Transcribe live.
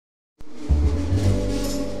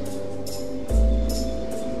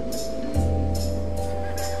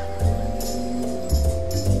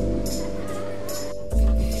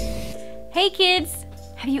Hey kids,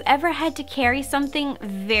 have you ever had to carry something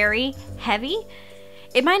very heavy?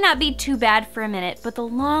 It might not be too bad for a minute, but the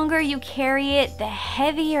longer you carry it, the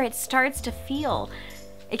heavier it starts to feel.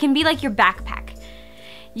 It can be like your backpack.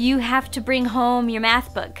 You have to bring home your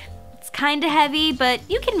math book. It's kind of heavy, but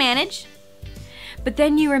you can manage. But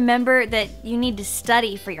then you remember that you need to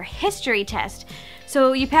study for your history test,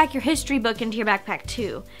 so you pack your history book into your backpack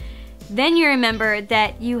too. Then you remember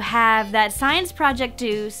that you have that science project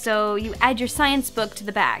due, so you add your science book to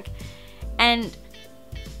the bag. And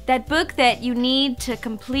that book that you need to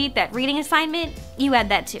complete that reading assignment, you add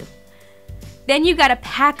that too. Then you gotta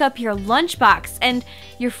pack up your lunchbox, and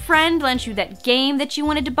your friend lent you that game that you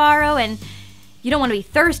wanted to borrow, and you don't want to be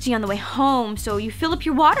thirsty on the way home, so you fill up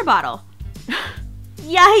your water bottle.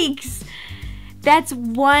 Yikes! That's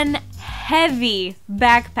one heavy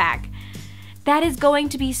backpack. That is going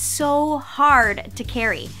to be so hard to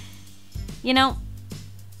carry. You know,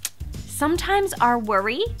 sometimes our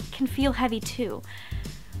worry can feel heavy too.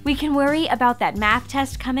 We can worry about that math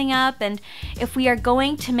test coming up, and if we are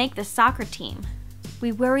going to make the soccer team.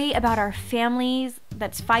 We worry about our families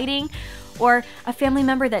that's fighting, or a family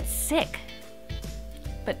member that's sick.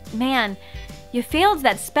 But man, you failed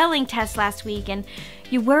that spelling test last week, and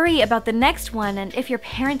you worry about the next one and if your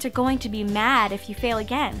parents are going to be mad if you fail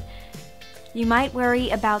again. You might worry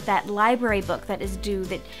about that library book that is due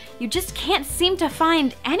that you just can't seem to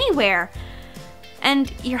find anywhere,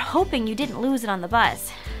 and you're hoping you didn't lose it on the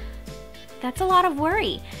bus. That's a lot of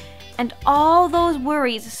worry, and all those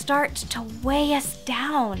worries start to weigh us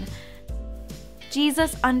down.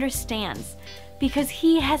 Jesus understands because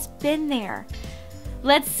he has been there.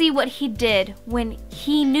 Let's see what he did when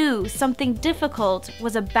he knew something difficult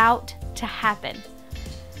was about to happen.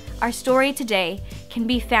 Our story today can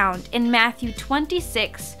be found in Matthew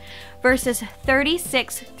 26, verses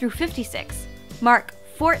 36 through 56, Mark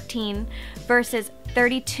 14, verses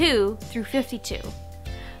 32 through 52,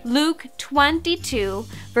 Luke 22,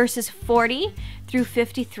 verses 40 through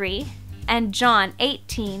 53, and John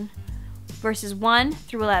 18, verses 1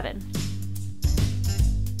 through 11.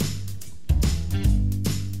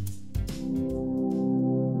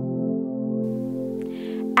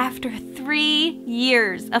 After 3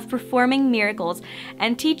 years of performing miracles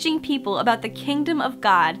and teaching people about the kingdom of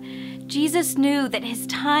God, Jesus knew that his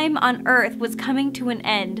time on earth was coming to an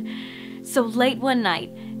end. So late one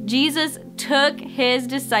night, Jesus took his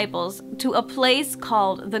disciples to a place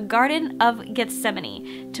called the Garden of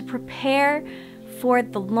Gethsemane to prepare for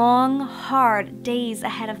the long, hard days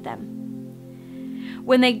ahead of them.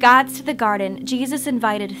 When they got to the garden, Jesus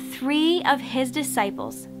invited 3 of his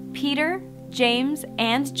disciples, Peter, James,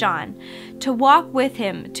 and John, to walk with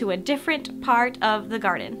him to a different part of the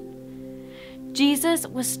garden. Jesus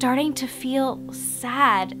was starting to feel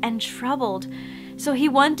sad and troubled, so he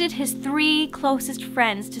wanted his 3 closest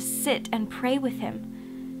friends to sit and pray with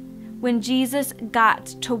him. When Jesus got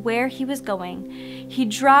to where he was going, he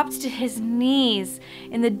dropped to his knees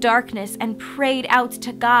in the darkness and prayed out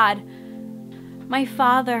to God, "My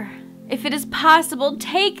Father, if it is possible,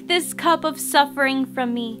 take this cup of suffering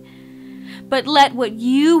from me. But let what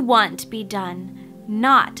you want be done,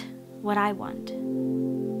 not what I want."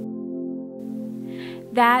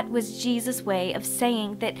 That was Jesus' way of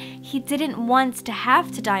saying that he didn't want to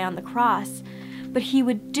have to die on the cross, but he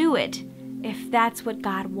would do it if that's what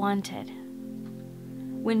God wanted.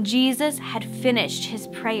 When Jesus had finished his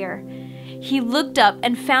prayer, he looked up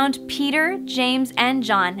and found Peter, James, and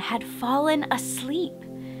John had fallen asleep.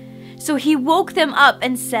 So he woke them up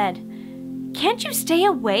and said, "Can't you stay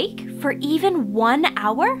awake for even 1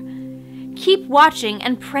 hour? Keep watching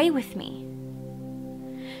and pray with me."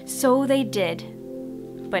 So they did,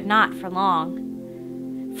 but not for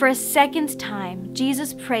long. For a second time,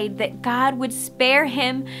 Jesus prayed that God would spare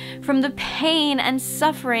him from the pain and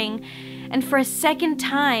suffering, and for a second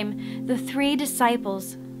time, the 3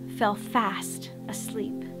 disciples fell fast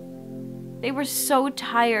asleep. They were so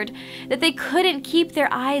tired that they couldn't keep their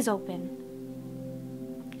eyes open.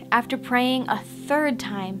 After praying a 3rd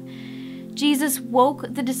time, Jesus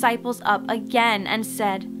woke the disciples up again and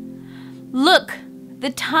said, "Look, the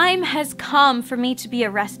time has come for me to be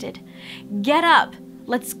arrested. Get up,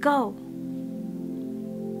 let's go."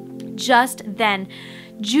 Just then,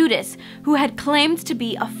 Judas, who had claimed to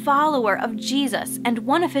be a follower of Jesus and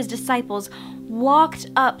one of his disciples, walked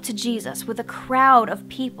up to Jesus with a crowd of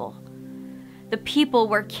people. The people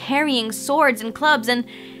were carrying swords and clubs, and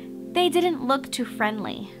they didn't look too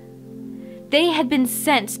friendly. They had been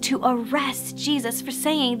sent to arrest Jesus for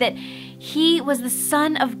saying that he was the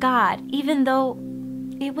Son of God, even though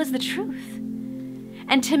it was the truth.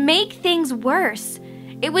 And to make things worse,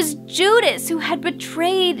 It was Judas who had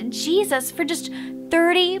betrayed Jesus for just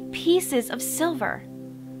 30 pieces of silver.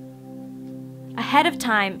 Ahead of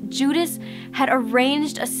time, Judas had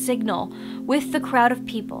arranged a signal with the crowd of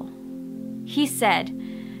people. He said,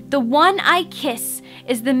 "The one I kiss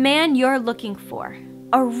is the man you're looking for.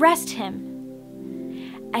 Arrest him."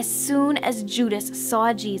 As soon as Judas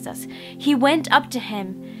saw Jesus, he went up to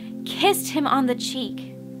him, kissed him on the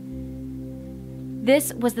cheek.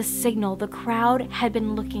 This was the signal the crowd had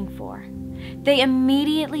been looking for. They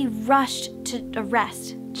immediately rushed to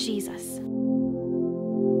arrest Jesus.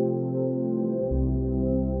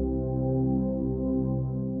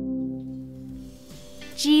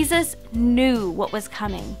 Jesus knew what was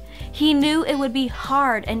coming. He knew it would be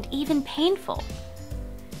hard and even painful.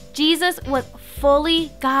 Jesus was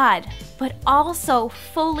fully God, but also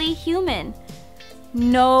fully human.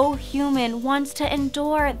 No human wants to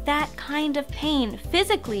endure that kind of pain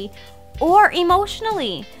physically or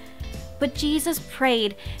emotionally. But Jesus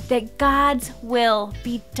prayed that God's will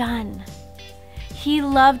be done. He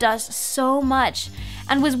loved us so much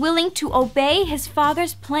and was willing to obey his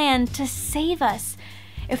Father's plan to save us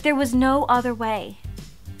if there was no other way.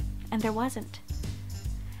 And there wasn't.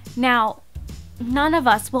 Now, none of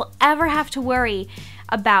us will ever have to worry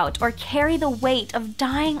about or carry the weight of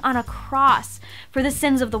dying on a cross for the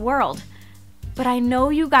sins of the world. But I know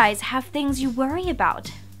you guys have things you worry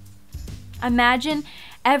about. Imagine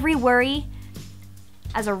every worry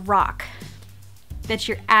as a rock that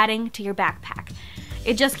you're adding to your backpack.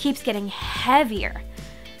 It just keeps getting heavier.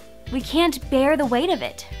 We can't bear the weight of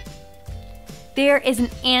it. There is an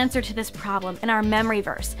answer to this problem in our memory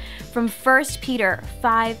verse from 1 Peter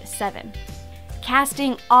 5:7.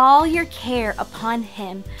 Casting all your care upon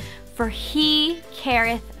him, for he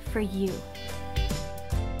careth for you.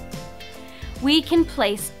 We can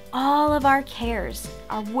place all of our cares,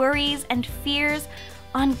 our worries and fears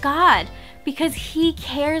on God because he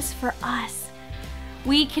cares for us.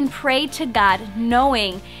 We can pray to God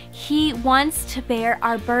knowing he wants to bear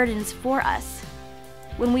our burdens for us.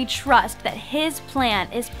 When we trust that his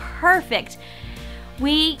plan is perfect,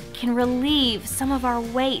 we can relieve some of our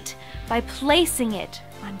weight by placing it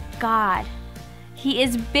on God. He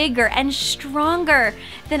is bigger and stronger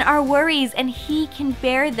than our worries, and he can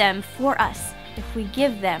bear them for us if we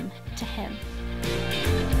give them to him.